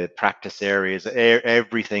 the practice areas,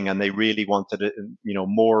 everything, and they really wanted it,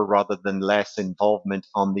 more rather than less involvement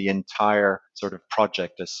on the entire sort of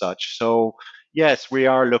project as such. So yes, we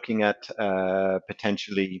are looking at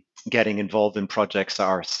potentially getting involved in projects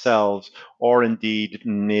ourselves, or indeed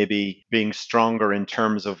maybe being stronger in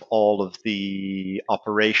terms of all of the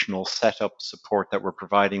operational setup support that we're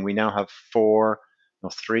providing. We now have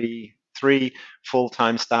three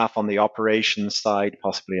full-time staff on the operations side,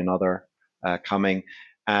 possibly another coming.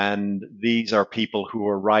 And these are people who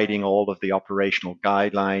are writing all of the operational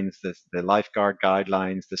guidelines, the lifeguard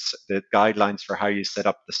guidelines, the guidelines for how you set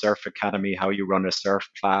up the surf academy, how you run a surf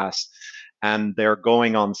class. And they're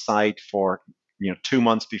going on site for 2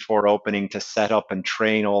 months before opening to set up and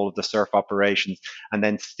train all of the surf operations, and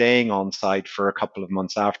then staying on site for a couple of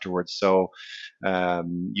months afterwards. So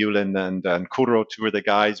Yulin and Kuro, two of the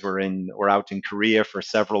guys, were out in Korea for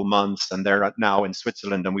several months, and they're now in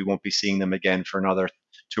Switzerland, and we won't be seeing them again for another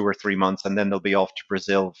 2 or 3 months, and then they'll be off to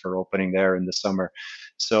Brazil for opening there in the summer.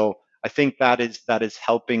 So I think that is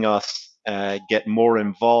helping us get more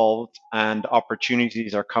involved, and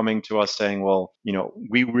opportunities are coming to us saying, well,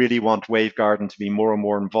 we really want Wavegarden to be more and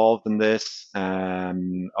more involved in this.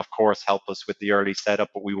 Of course, help us with the early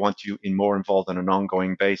setup, but we want you more involved on an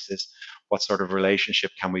ongoing basis. What sort of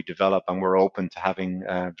relationship can we develop? And we're open to having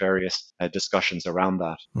various discussions around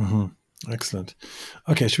that. Mm-hmm. Excellent.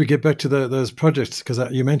 Okay, should we get back to those projects? Because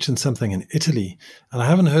you mentioned something in Italy, and I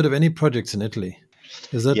haven't heard of any projects in Italy.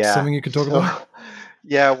 Is that something you could talk about?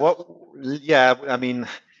 Yeah, I mean,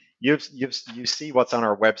 you see what's on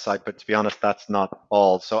our website, but to be honest, that's not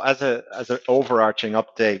all. So as an overarching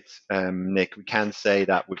update, Nick, we can say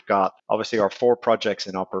that we've got obviously our 4 projects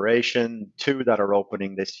in operation, 2 that are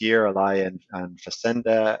opening this year, Alaya and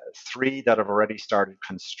Facenda, 3 that have already started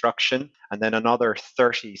construction, and then another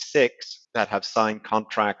 36 that have signed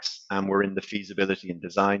contracts and we're in the feasibility and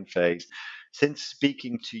design phase. Since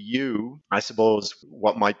speaking to you, I suppose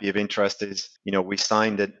what might be of interest is, we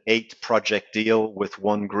signed an 8 project deal with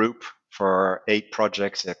one group for 8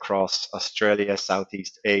 projects across Australia,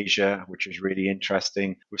 Southeast Asia, which is really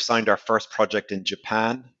interesting. We've signed our first project in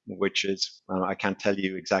Japan, which is, I can't tell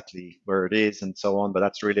you exactly where it is and so on, but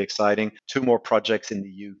that's really exciting. 2 more projects in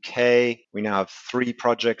the UK. We now have 3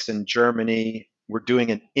 projects in Germany. We're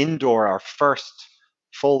doing our first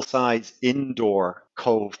full-size indoor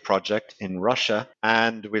cove project in Russia,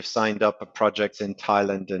 and we've signed up a project in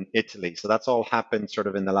Thailand and Italy. So that's all happened sort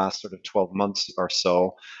of in the last sort of 12 months or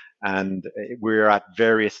so. And we're at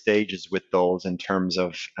various stages with those in terms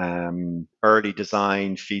of early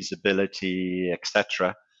design, feasibility,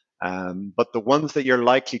 etc. But the ones that you're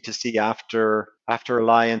likely to see after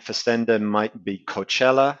Elaia and Fazenda might be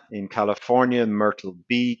Coachella in California, Myrtle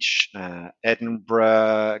Beach,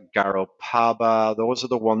 Edinburgh, Garopaba. Those are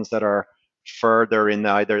the ones that are further in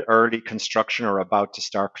either early construction or about to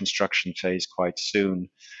start construction phase quite soon.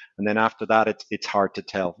 And then after that, it's hard to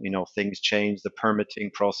tell. Things change. The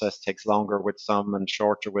permitting process takes longer with some and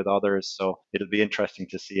shorter with others. So it'll be interesting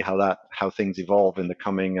to see how things evolve in the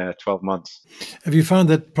coming 12 months. Have you found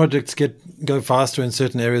that projects go faster in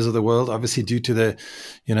certain areas of the world, obviously due to the,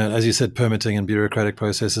 as you said, permitting and bureaucratic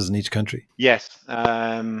processes in each country? Yes,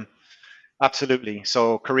 absolutely.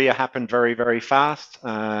 So Korea happened very, very fast,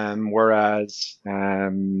 whereas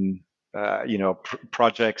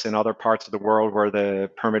projects in other parts of the world where the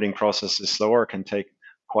permitting process is slower can take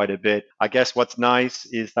quite a bit. I guess what's nice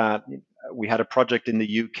is that we had a project in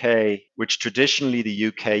the UK, which traditionally the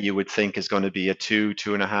UK you would think is going to be a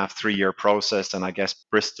 2.5, 3-year process. And I guess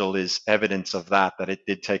Bristol is evidence of that it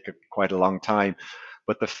did take quite a long time.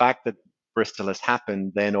 But the fact that Bristol has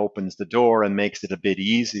happened then opens the door and makes it a bit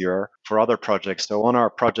easier for other projects. So on our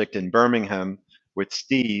project in Birmingham, with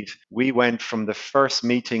Steve, we went from the first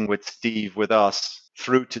meeting with Steve with us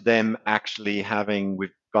through to them actually we've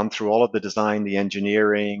gone through all of the design, the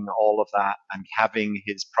engineering, all of that, and having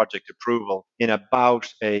his project approval in about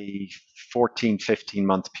a 14,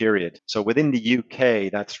 15-month period. So within the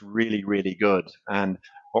UK, that's really, really good. And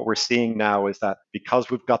what we're seeing now is that because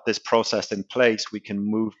we've got this process in place, we can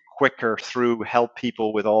move quicker through, help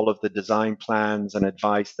people with all of the design plans and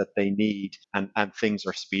advice that they need, and things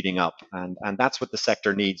are speeding up. And that's what the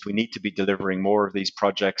sector needs. We need to be delivering more of these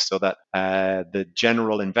projects so that the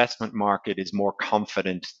general investment market is more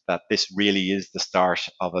confident that this really is the start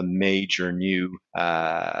of a major new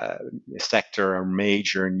sector, a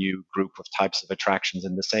major new group of types of attractions.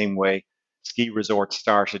 In the same way ski resorts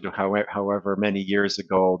started however many years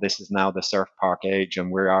ago, this is now the surf park age,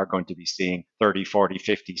 and we are going to be seeing 30, 40,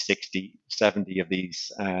 50, 60, 70 of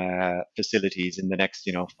these facilities in the next,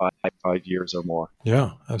 5 years or more.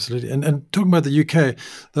 Yeah, absolutely. And talking about the UK,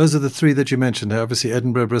 those are the 3 that you mentioned, obviously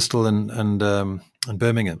Edinburgh, Bristol, and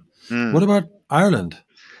Birmingham. What about Ireland?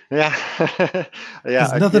 Yeah.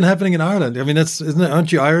 There's nothing happening in Ireland. I mean,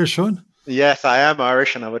 aren't you Irish, Sean? Yes, I am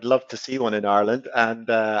Irish, and I would love to see one in Ireland. And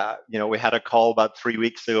we had a call about 3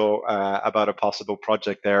 weeks ago about a possible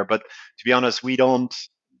project there. But to be honest, we don't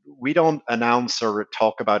announce or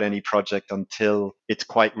talk about any project until it's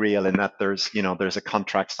quite real, in that there's a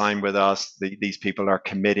contract signed with us. These people are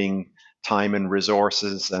committing time and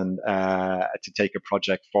resources and to take a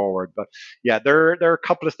project forward. But yeah, there are a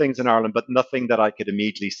couple of things in Ireland, but nothing that I could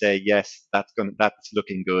immediately say, yes, that's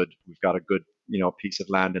looking good. We've got a good piece of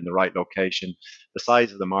land in the right location. The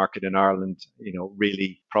size of the market in Ireland,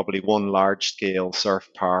 really probably one large scale surf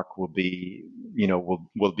park will be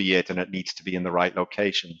it, and it needs to be in the right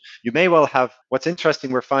location. You may well have, what's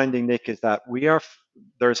interesting we're finding, Nick, is that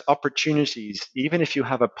there's opportunities, even if you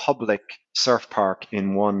have a public surf park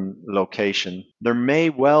in one location, there may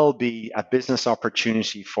well be a business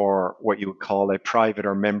opportunity for what you would call a private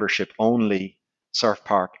or membership only surf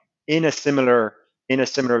park in a similar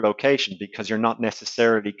location, because you're not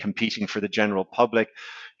necessarily competing for the general public.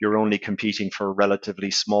 You're only competing for a relatively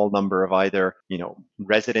small number of either,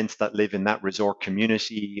 residents that live in that resort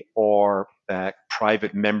community, or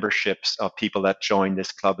private memberships of people that join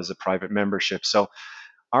this club as a private membership. So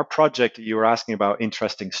our project, you were asking about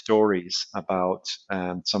interesting stories about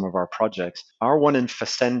some of our projects. Our one in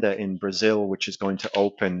Fazenda in Brazil, which is going to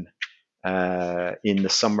open in the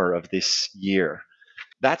summer of this year,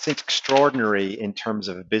 that's extraordinary in terms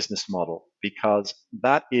of a business model, because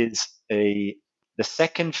that is the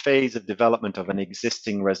second phase of development of an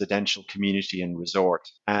existing residential community and resort.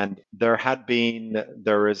 And there had been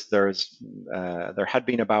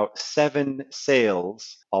about 7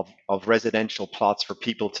 sales of residential plots for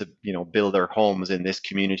people to build their homes in this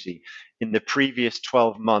community in the previous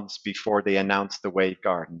 12 months before they announced the Wave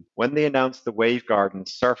Garden. When they announced the Wave Garden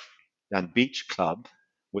Surf and Beach Club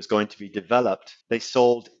was going to be developed, they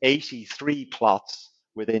sold 83 plots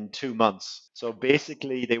within 2 months. So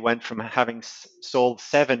basically, they went from having sold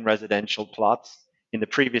 7 residential plots in the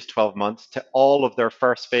previous 12 months to all of their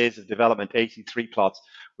first phase of development, 83 plots,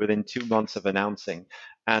 within 2 months of announcing.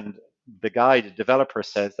 And the developer,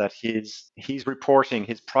 says that he's reporting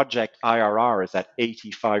his project IRR is at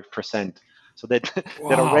 85%. So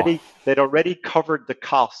Wow. they'd already covered the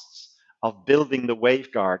costs of building the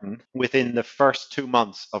Wave Garden within the first 2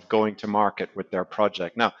 months of going to market with their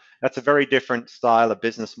project. Now, that's a very different style of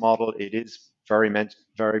business model. It is very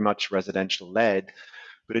much residential led,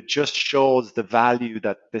 but it just shows the value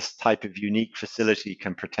that this type of unique facility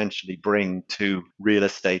can potentially bring to real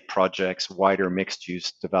estate projects, wider mixed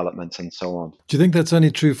use developments, and so on. Do you think that's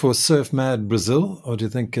only true for Surf Mad Brazil, or do you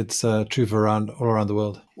think it's true for all around the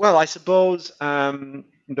world? Well, I suppose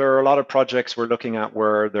there are a lot of projects we're looking at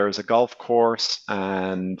where there's a golf course,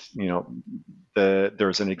 and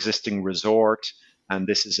there's an existing resort, and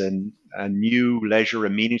this is a new leisure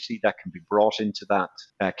amenity that can be brought into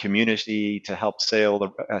that community to help sell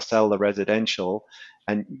the residential.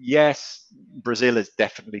 And yes, Brazil is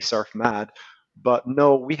definitely surf mad, but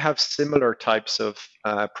no, we have similar types of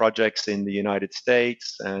projects in the United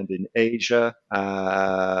States and in Asia.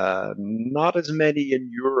 Not as many in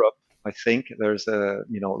Europe. I think there's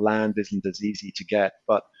land isn't as easy to get,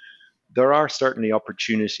 but there are certainly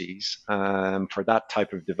opportunities for that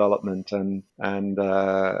type of development. And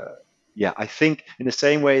yeah, I think in the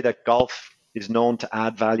same way that golf is known to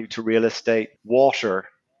add value to real estate, water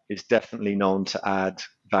is definitely known to add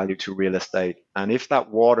value to real estate. And if that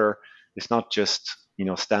water is not just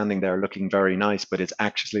standing there looking very nice, but it's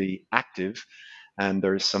actually active, and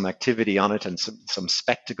there's some activity on it and some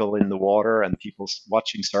spectacle in the water, and people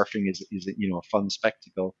watching surfing is a fun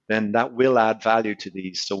spectacle, then that will add value to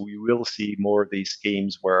these. So we will see more of these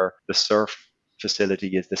schemes where the surf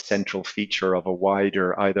facility is the central feature of a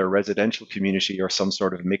wider either residential community or some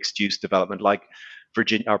sort of mixed use development. Like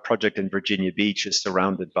our project in Virginia Beach is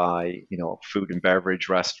surrounded by food and beverage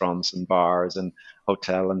restaurants and bars and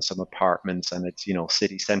hotel and some apartments, and it's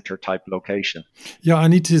city center type location. Yeah, I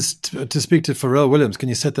need to speak to Pharrell Williams. Can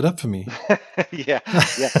you set that up for me? Yeah.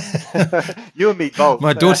 You and me both.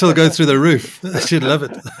 My daughter will go through the roof. She'd love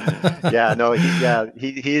it. Yeah, no,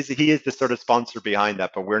 he is the sort of sponsor behind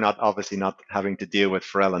that, but we're obviously not having to deal with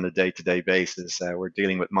Pharrell on a day-to-day basis. We're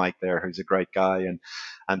dealing with Mike there, who's a great guy,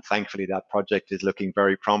 and thankfully that project is looking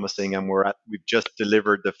very promising, and we've just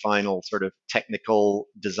delivered the final sort of technical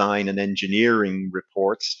design and engineering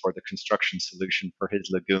reports for the construction solution for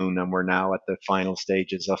his lagoon, and we're now at the final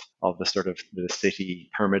stages of the sort of the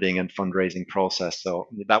city permitting and fundraising process. So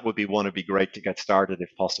that would be great to get started if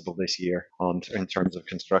possible this year in terms of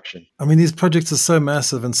construction. I mean, these projects are so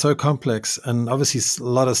massive and so complex, and obviously a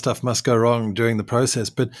lot of stuff must go wrong during the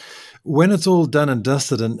process, but when it's all done and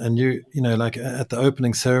dusted and you like at the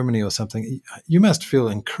opening ceremony or something, you must feel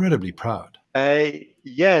incredibly proud.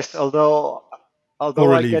 Yes, although or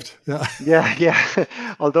relieved. Yeah.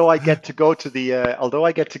 Although I get to go to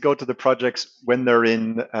the projects when they're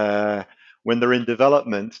in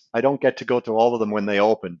development, I don't get to go to all of them when they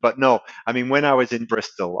open. But no, I mean, when I was in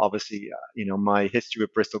Bristol, obviously, my history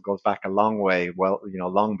with Bristol goes back a long way. Well,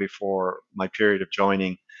 long before my period of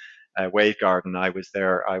joining Wave Garden, I was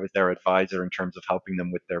their advisor in terms of helping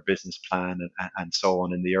them with their business plan and so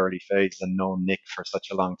on in the early phase, and known Nick for such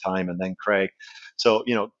a long time, and then Craig. So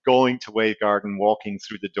going to Wave Garden, walking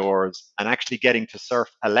through the doors, and actually getting to surf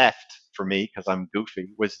a left for me because I'm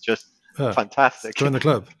goofy was just fantastic. Join the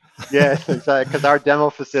club. Yeah, because our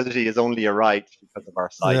demo facility is only a right because of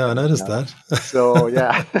our site. Yeah, I noticed that. So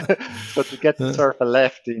yeah, so to get to surf a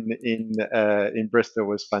left in Bristol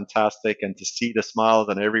was fantastic, and to see the smiles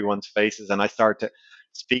on everyone's faces. And I started to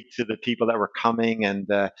speak to the people that were coming, and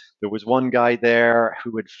there was one guy there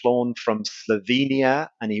who had flown from Slovenia,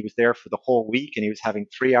 and he was there for the whole week, and he was having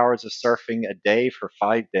 3 hours of surfing a day for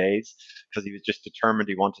 5 days because he was just determined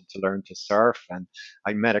he wanted to learn to surf. And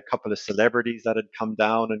I met a couple of celebrities that had come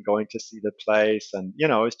down and going to see the place, and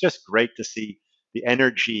it's just great to see the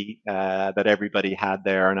energy that everybody had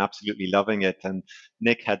there, and absolutely loving it. And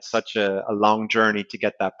Nick had such a long journey to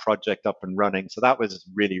get that project up and running. So that was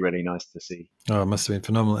really, really nice to see. Oh, it must have been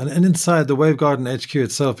phenomenal. And inside the Wave Garden HQ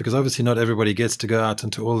itself, because obviously not everybody gets to go out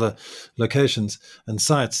into all the locations and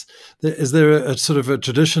sites, is there a sort of a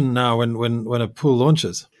tradition now when a pool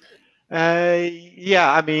launches?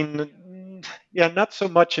 Yeah, I mean, yeah, not so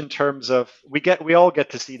much in terms of we all get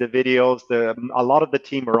to see the videos. A lot of the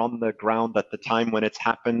team are on the ground at the time when it's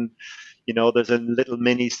happened. there's a little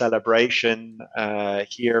mini celebration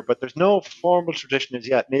here, but there's no formal tradition as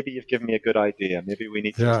yet. Maybe you've given me a good idea. Maybe we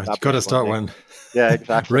need to Yeah, you've got to start one. Yeah,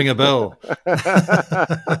 exactly. Ring a bell.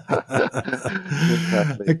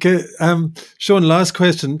 Exactly. Okay, Sean, last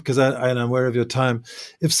question, because I'm aware of your time.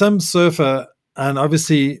 If some surfer, and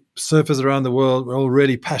obviously surfers around the world are all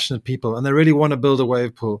really passionate people, and they really want to build a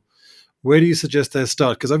wave pool, where do you suggest they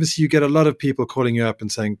start? Because obviously you get a lot of people calling you up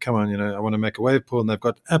and saying, come on, I want to make a wave pool, and they've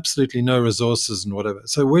got absolutely no resources and whatever.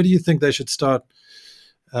 So where do you think they should start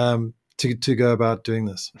to go about doing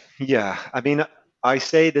this? Yeah, I mean, I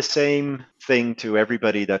say the same thing to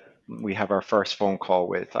everybody that we have our first phone call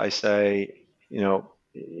with. I say,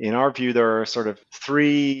 in our view, there are sort of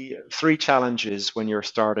three challenges when you're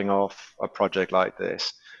starting off a project like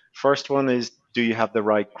this. First one is, do you have the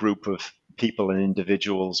right group of people and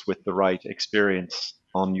individuals with the right experience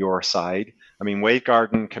on your side? I mean,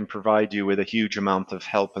 Wavegarden can provide you with a huge amount of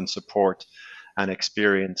help and support and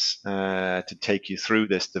experience to take you through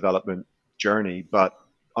this development journey. But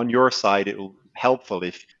on your side, it will be helpful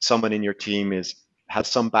if someone in your team has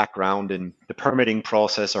some background in the permitting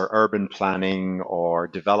process or urban planning or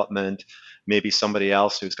development, maybe somebody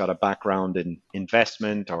else who's got a background in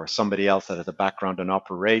investment, or somebody else that has a background in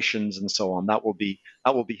operations and so on. That will be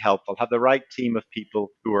helpful. Have the right team of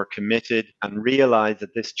people who are committed and realize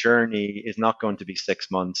that this journey is not going to be 6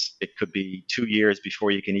 months. It could be 2 years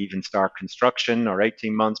before you can even start construction, or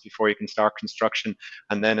 18 months before you can start construction,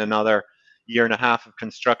 and then another year and a half of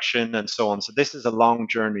construction and so on. So this is a long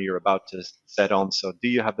journey you're about to set on. So do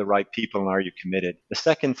you have the right people, and are you committed? The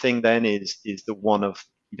second thing then is the one of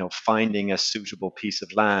finding a suitable piece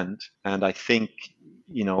of land. And I think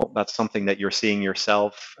that's something that you're seeing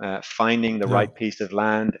yourself. Finding the right piece of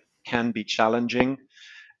land can be challenging.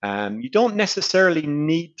 You don't necessarily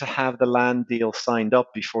need to have the land deal signed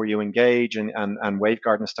up before you engage, and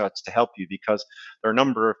Wavegarden starts to help you, because there are a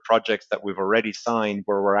number of projects that we've already signed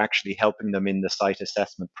where we're actually helping them in the site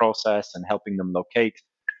assessment process and helping them locate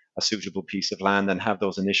a suitable piece of land and have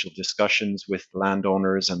those initial discussions with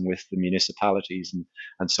landowners and with the municipalities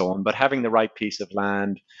and so on. But having the right piece of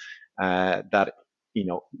land, that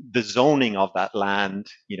the zoning of that land,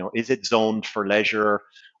 is it zoned for leisure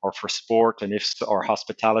or for sport, and or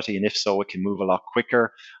hospitality, and if so, it can move a lot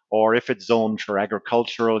quicker. Or if it's zoned for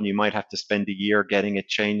agricultural, and you might have to spend a year getting it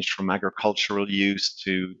changed from agricultural use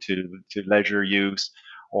to leisure use,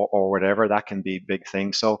 or whatever, that can be a big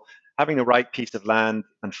thing. So having the right piece of land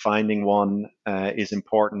and finding one is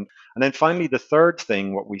important. And then finally, the third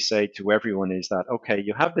thing, what we say to everyone is that, okay,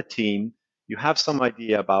 you have the team, you have some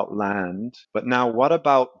idea about land, but now what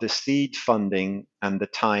about the seed funding and the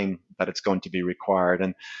time that it's going to be required?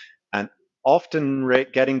 And often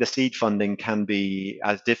getting the seed funding can be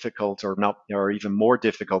as difficult or even more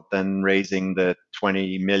difficult than raising the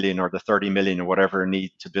 20 million or the 30 million or whatever you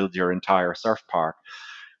need to build your entire surf park.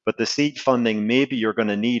 But the seed funding, maybe you're going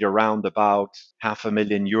to need around about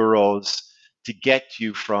 €500,000 to get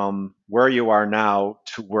you from where you are now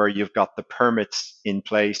to where you've got the permits in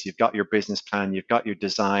place, you've got your business plan, you've got your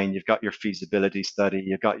design, you've got your feasibility study,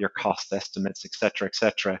 you've got your cost estimates, et cetera, et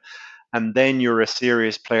cetera. And then you're a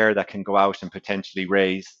serious player that can go out and potentially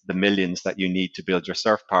raise the millions that you need to build your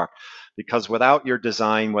surf park. Because without your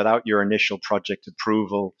design, without your initial project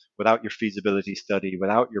approval, without your feasibility study,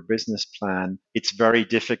 without your business plan, it's very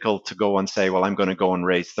difficult to go and say, well, I'm going to go and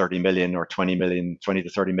raise 30 million or 20 to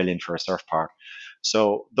 30 million for a surf park.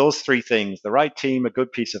 So those three things: the right team, a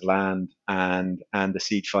good piece of land, and the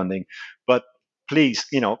seed funding. But please,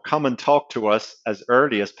 come and talk to us as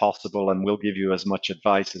early as possible, and we'll give you as much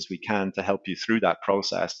advice as we can to help you through that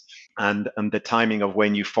process. And the timing of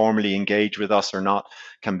when you formally engage with us or not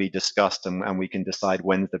can be discussed, and we can decide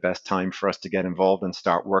when's the best time for us to get involved and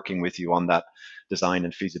start working with you on that design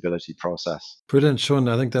and feasibility process. Brilliant, Sean.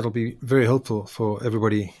 I think that'll be very helpful for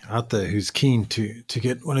everybody out there who's keen to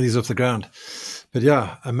get one of these off the ground. But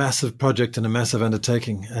yeah, a massive project and a massive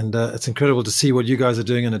undertaking. And it's incredible to see what you guys are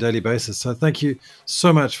doing on a daily basis. So thank you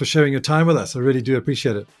so much for sharing your time with us. I really do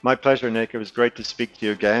appreciate it. My pleasure, Nick. It was great to speak to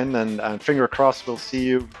you again. And finger crossed, we'll see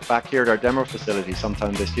you back here at our demo facility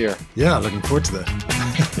sometime this year. Yeah, looking forward to that.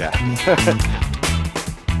 Yeah.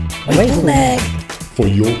 Wave Leg. For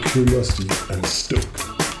your curiosity and stoke.